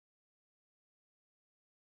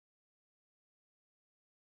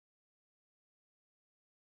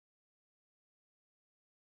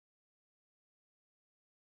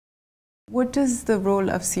What is the role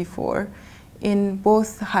of CIFOR in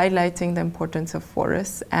both highlighting the importance of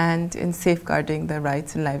forests and in safeguarding the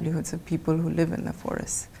rights and livelihoods of people who live in the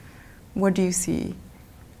forests? What do you see,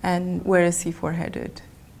 and where is CIFOR headed?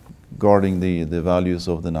 Guarding the values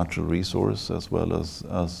of the natural resource, as well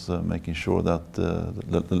as making sure that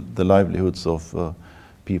the livelihoods of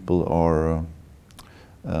people are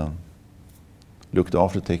looked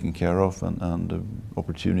after, taken care of, and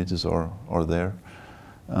opportunities are there.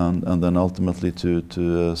 And then ultimately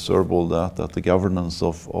to serve all that the governance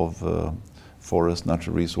of forest,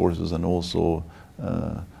 natural resources, and also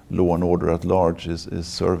law and order at large is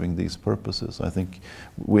serving these purposes. I think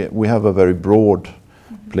we have a very broad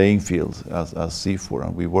playing field as CIFOR,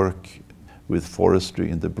 and we work with forestry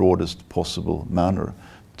in the broadest possible manner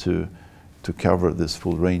to cover this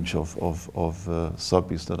full range of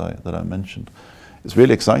subjects that I mentioned. It's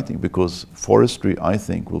really exciting because forestry, I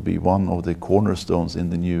think, will be one of the cornerstones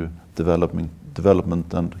in the new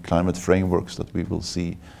development and climate frameworks that we will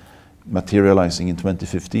see materializing in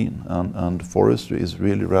 2015. And forestry is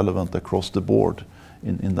really relevant across the board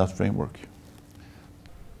in that framework.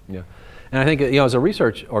 Yeah. And I think, as a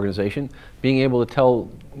research organization, being able to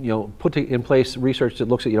put in place research that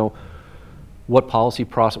looks at, what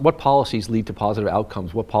policies lead to positive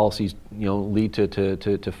outcomes, what policies lead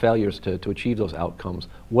to failures to achieve those outcomes.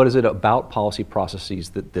 What is it about policy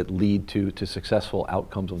processes that lead to successful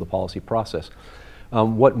outcomes of the policy process?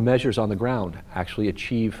 What measures on the ground actually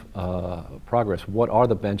achieve progress? What are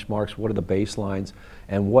the benchmarks? What are the baselines?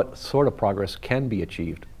 And what sort of progress can be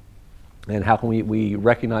achieved? And how can we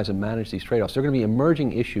recognize and manage these trade-offs? They're going to be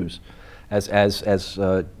emerging issues as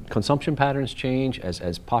consumption patterns change,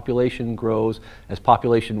 as population grows, as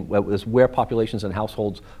where populations and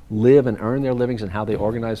households live and earn their livings and how they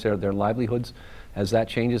organize their livelihoods. As that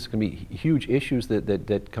changes, it's going to be huge issues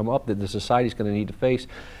that come up that the society is going to need to face.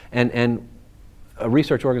 And a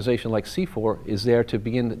research organization like CIFOR is there to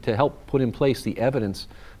begin to help put in place the evidence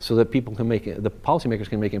so that people can the policymakers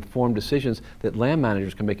can make informed decisions, that land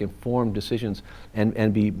managers can make informed decisions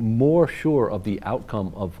and be more sure of the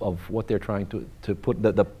outcome of what they're trying to put,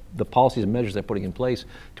 the policies and measures they're putting in place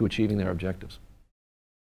to achieving their objectives.